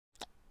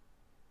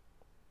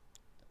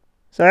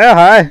So yeah,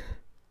 hi.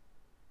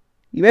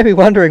 You may be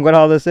wondering what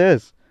all this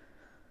is.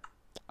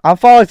 I'm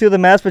falling through the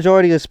mass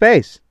majority of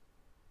space.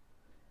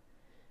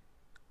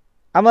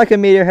 I'm like a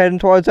meteor heading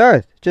towards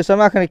Earth. Just I'm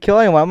not going to kill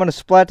anyone. I'm going to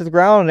splat to the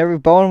ground and every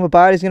bone in my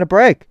body's going to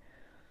break.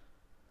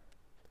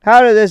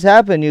 How did this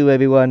happen, you may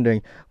be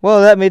wondering?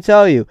 Well, let me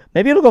tell you.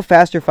 Maybe it'll go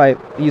faster if I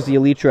use the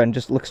Elytra and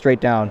just look straight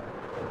down.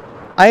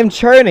 I am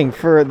churning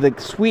for the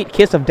sweet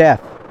kiss of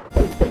death.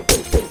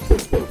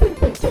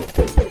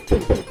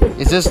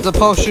 Is this the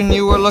potion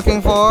you were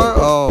looking for?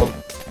 Oh.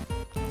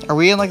 Are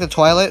we in like the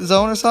Twilight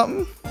Zone or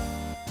something?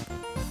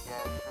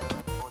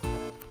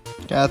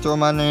 Gotta throw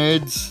my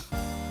nades.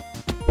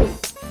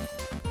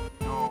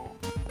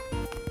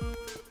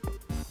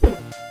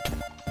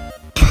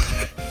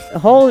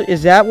 Oh,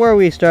 is that where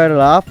we started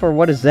off, or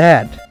what is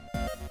that?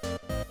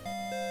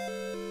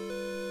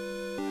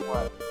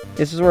 What?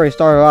 This is where we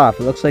started off.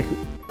 It looks like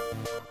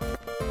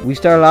we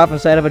started off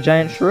inside of a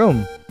giant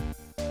shroom.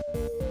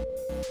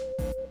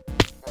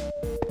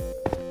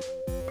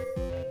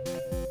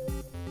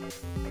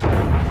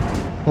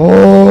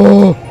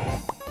 Oh!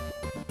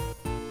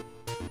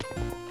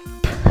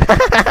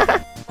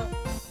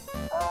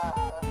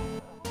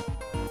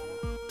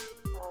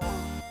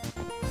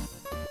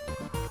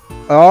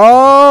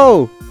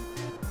 Oh!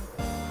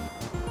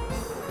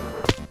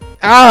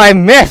 Ah, I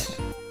missed!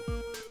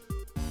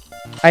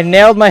 I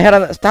nailed my head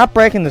on the— Stop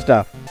breaking the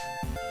stuff.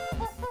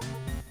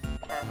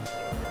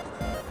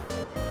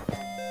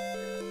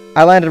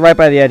 I landed right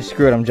by the edge.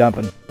 Screw it, I'm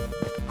jumping.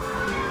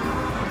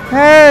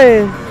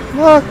 Hey!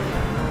 Look!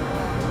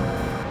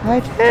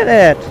 I did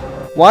it!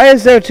 Why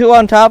is there two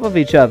on top of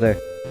each other?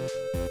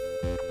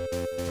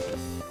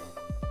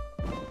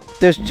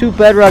 There's two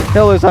bedrock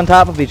pillars on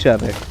top of each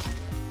other.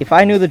 If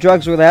I knew the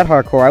drugs were that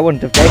hardcore, I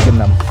wouldn't have taken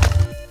them.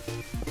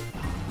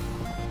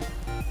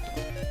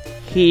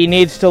 He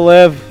needs to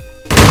live.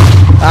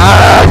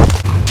 Ah!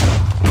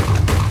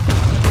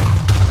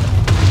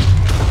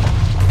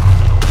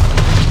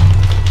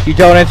 You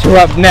don't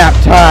interrupt nap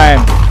time.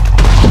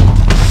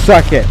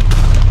 Suck it.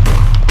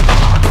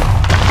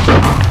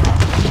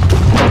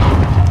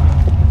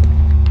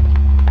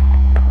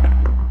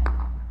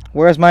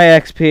 Where's my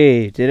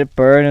XP? Did it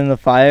burn in the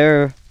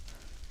fire?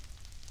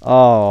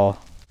 Oh.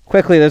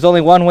 Quickly, there's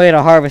only one way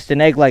to harvest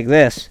an egg like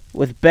this.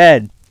 With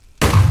bed.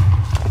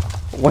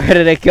 Where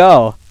did it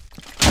go?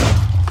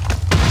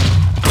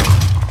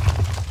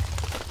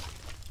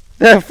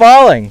 They're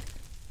falling!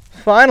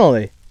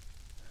 Finally.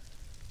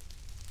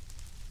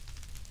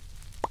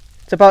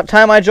 It's about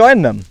time I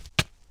joined them.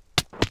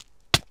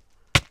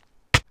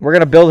 We're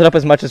gonna build it up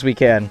as much as we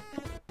can.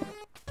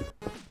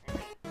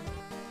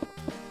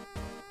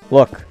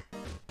 Look.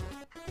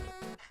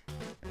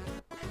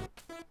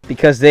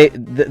 Because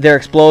their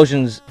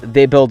explosions,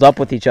 they build up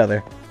with each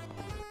other.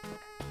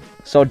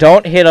 So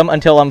don't hit them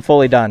until I'm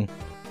fully done.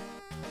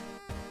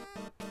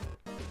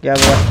 Yeah,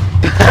 Do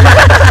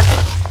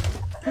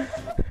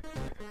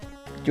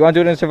you want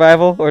to do it in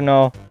survival or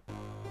no?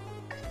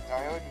 I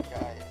already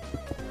got it.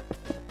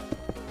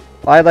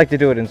 Well, I'd like to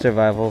do it in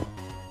survival.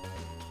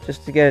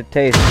 Just to get a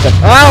taste.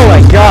 Oh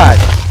my god!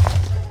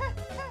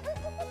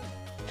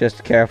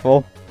 Just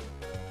careful.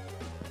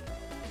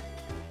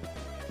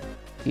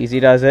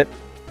 Easy does it.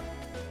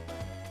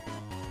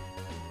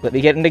 Let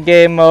me get into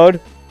game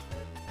mode.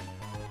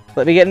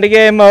 Let me get into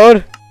game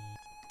mode.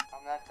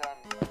 I'm not done.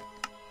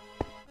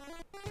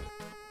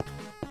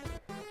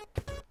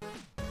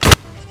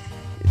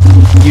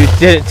 You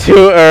did it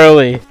too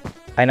early.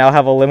 I now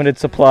have a limited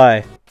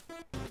supply.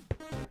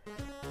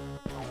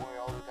 Don't worry,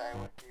 I'll die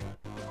with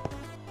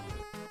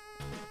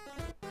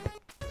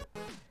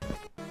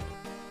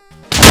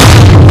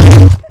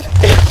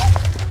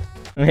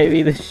you.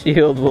 Maybe the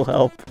shield will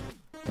help.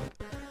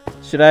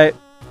 Should I?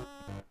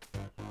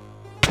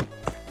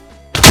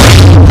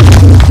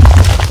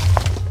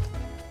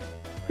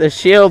 The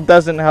shield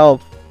doesn't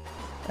help.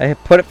 I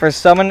put it for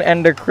summon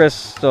ender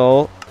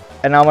crystal,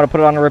 and now I'm gonna put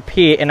it on a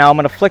repeat, and now I'm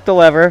gonna flick the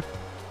lever, and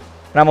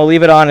I'm gonna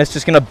leave it on. It's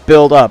just gonna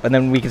build up, and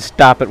then we can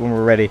stop it when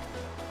we're ready.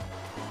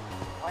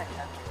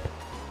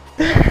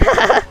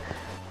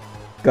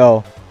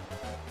 Go.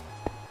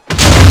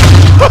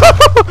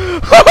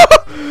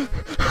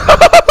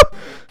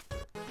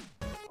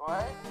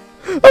 What?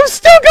 I'm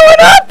still going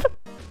up!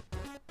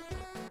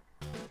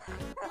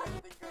 I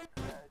think I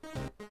crashed.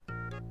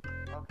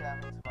 Okay,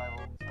 I'm in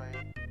survival. Play.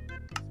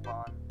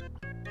 Spawn.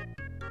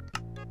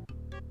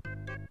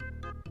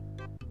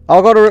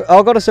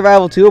 I'll go to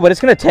survival too, but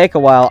it's gonna take a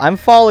while. I'm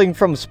falling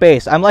from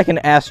space. I'm like an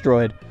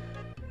asteroid.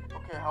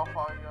 Okay, how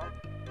far are you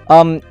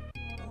up?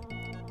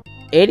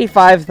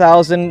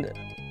 85,000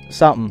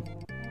 something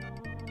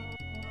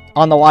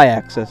on the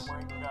y-axis. Oh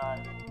my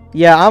god.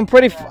 Yeah, I'm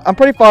pretty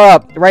far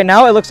up. Right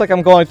now it looks like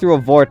I'm going through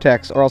a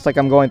vortex, or else like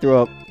I'm going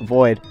through a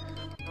void.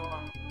 Go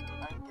on.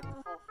 I can get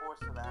the full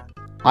force of that.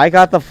 I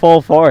got the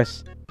full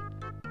force.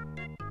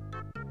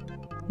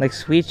 Like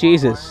sweet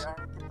Jesus. I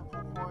can get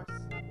the full force.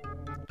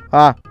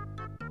 Huh.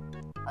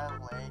 I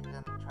lagged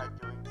and tried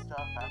doing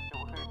stuff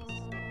afterwards.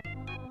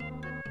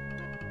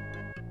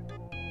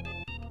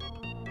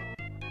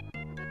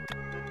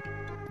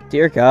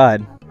 Dear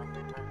God.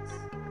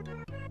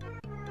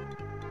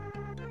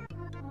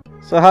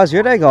 So how's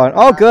your day going?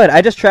 Oh, good.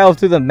 I just traveled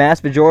through the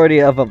mass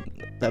majority of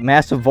the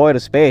massive void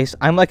of space.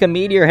 I'm like a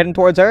meteor heading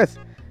towards Earth.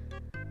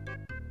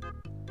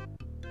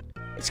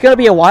 It's gonna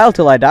be a while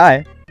till I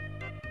die.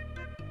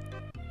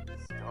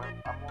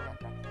 I'm only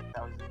at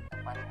 19,000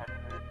 and my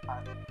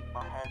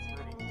head's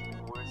hurting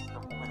even worse the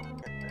moment we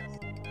get this.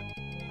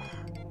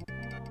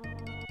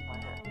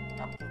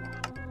 I'm feeling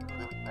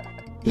really bad.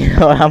 You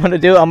know what I'm gonna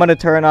do? I'm gonna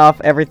turn off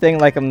everything,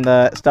 like I'm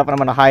the stuff, and I'm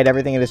gonna hide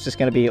everything, and it's just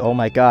gonna be, oh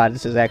my God,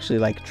 this is actually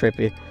like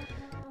trippy.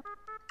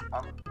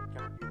 I'm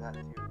gonna do that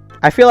too.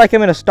 I feel like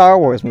I'm in a Star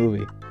Wars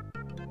movie.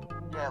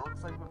 Yeah, it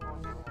looks like we're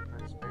going to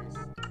enter space.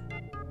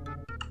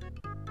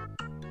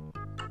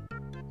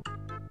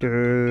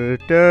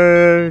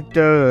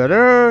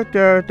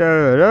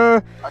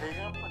 Are they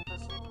gonna put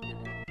this in the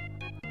beginning?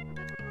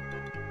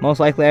 Most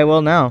likely I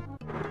will now.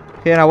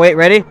 Okay, now wait,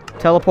 ready?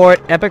 Teleport,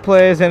 Epic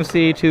Plays,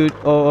 MC, too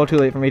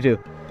late for me too.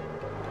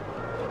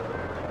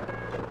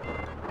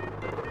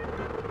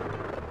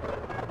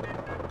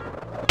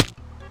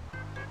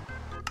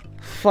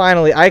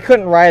 Finally, I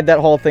couldn't ride that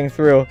whole thing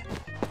through.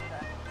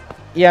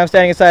 Yeah, I'm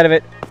standing inside of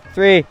it.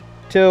 3,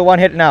 2, 1,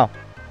 hit it now.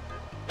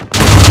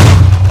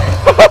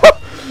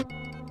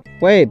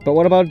 Wait, but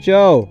what about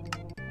Joe?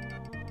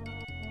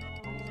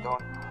 Please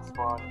don't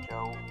spawn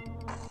Joe.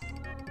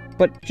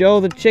 But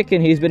Joe the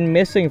chicken, he's been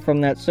missing from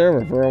that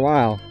server for a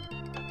while.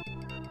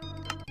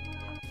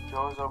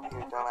 Joe's over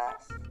here,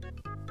 dumbass.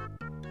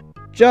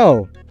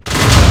 Joe!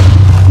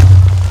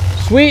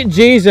 Sweet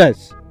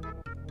Jesus!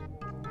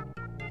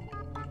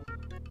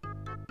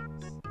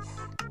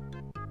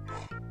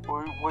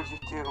 What'd you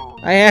do?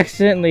 I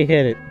accidentally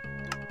hit it.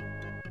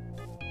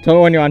 Tell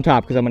me when you're on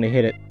top, because I'm gonna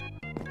hit it.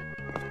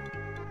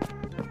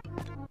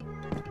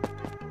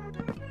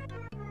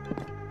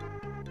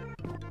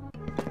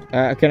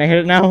 Can I hit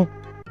it now?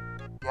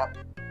 Yep.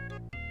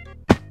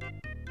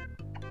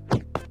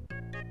 You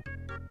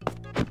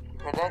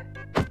hit it?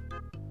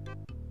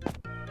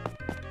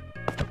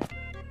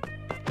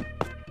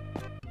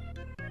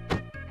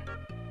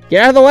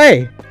 Get out of the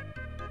way!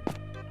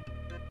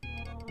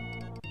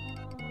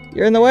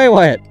 You're in the way,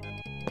 Wyatt.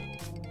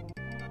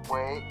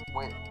 Wait.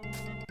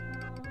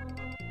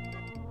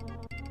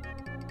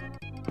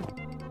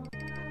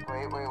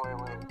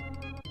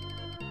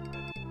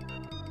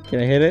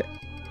 Can I hit it?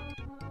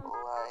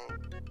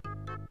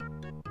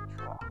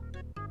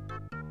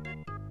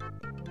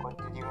 What,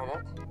 did you hit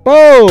it?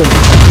 Boom!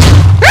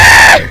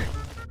 Ah!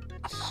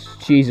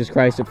 Jesus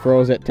Christ, it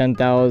froze at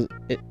 10,000.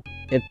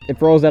 It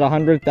froze at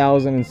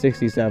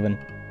 100,067.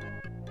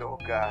 Oh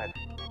God.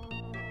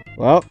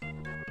 Well.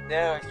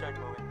 There, I started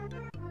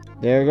moving.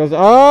 There it goes.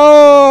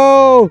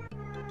 Oh!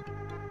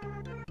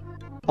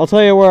 I'll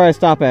tell you where I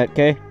stop at,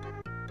 okay?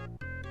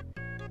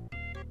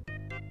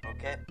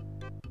 Okay.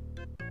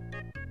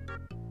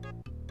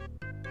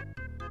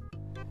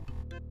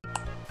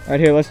 Right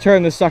here, let's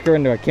turn this sucker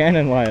into a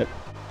cannon, Wyatt.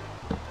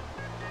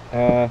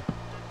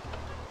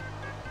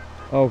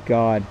 Oh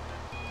God.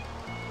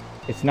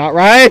 It's not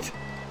right!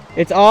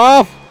 It's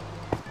off!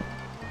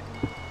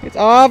 It's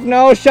off!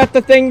 No, shut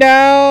the thing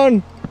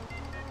down!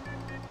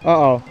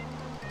 Uh-oh.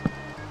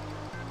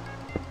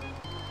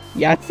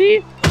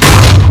 Yahtzee?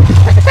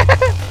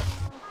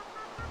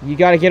 You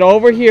gotta get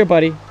over here,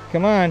 buddy.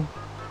 Come on.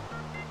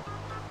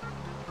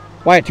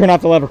 Wyatt, turn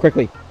off the lever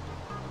quickly.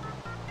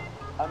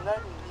 I'm not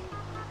even leaving.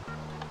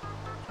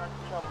 I'm trying to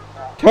travel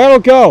fast. Turtle,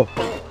 go!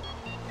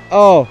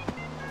 Oh.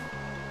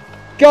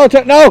 Go,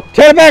 no!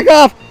 Turn it back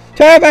off!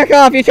 Turn it back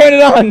off! You turned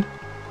it on!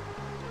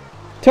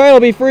 Turtle,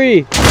 be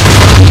free!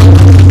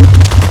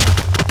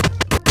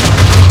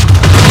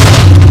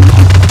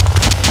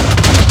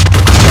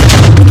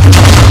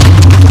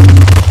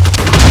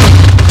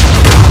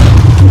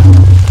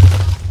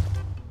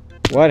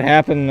 What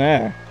happened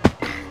there?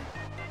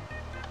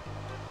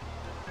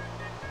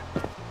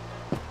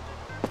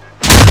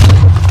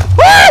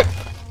 Ah!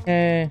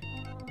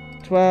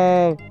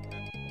 12,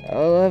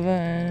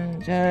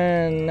 11,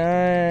 10, 9,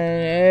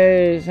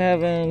 8,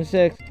 7,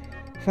 6,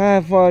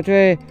 5, 4,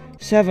 3,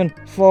 7,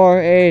 4,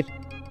 8,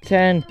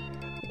 10.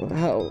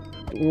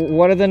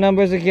 What are the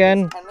numbers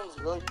again? Ending's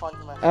really fun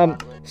to mess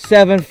around with.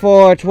 7,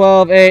 4,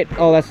 12, 8.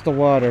 Oh, that's the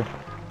water.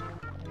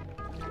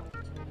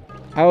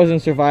 I was in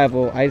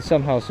survival. I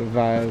somehow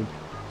survived.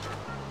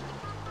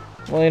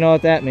 Well, you know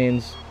what that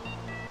means.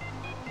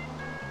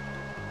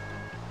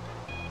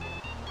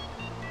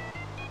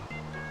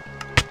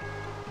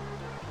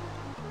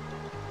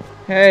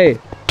 Hey!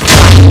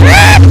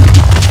 I'm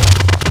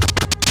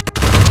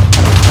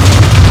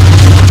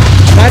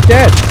not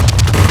dead.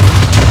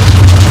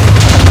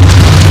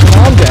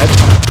 Now I'm dead.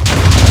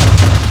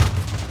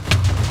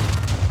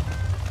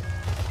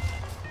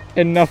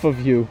 Enough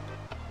of you.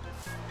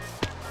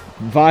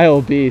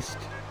 Vile beast.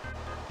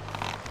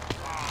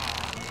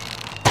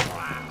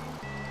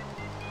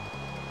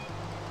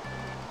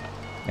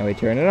 Now we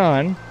turn it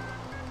on.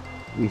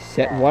 We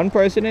set one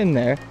person in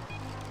there.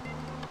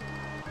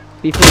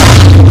 Before.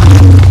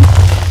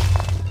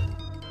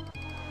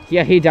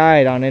 Yeah, he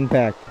died on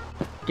impact.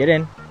 Get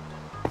in.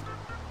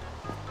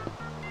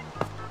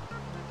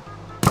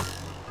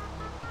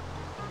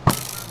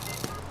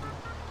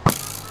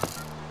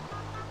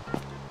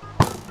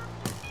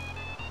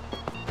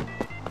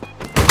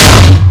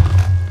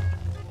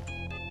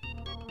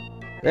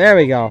 There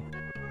we go.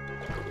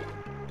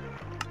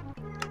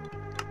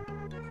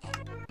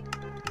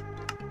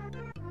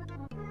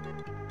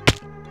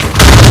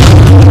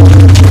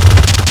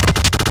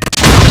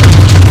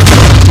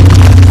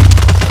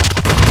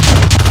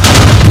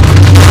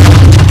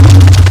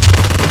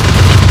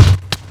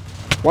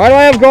 Why do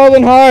I have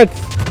golden hearts?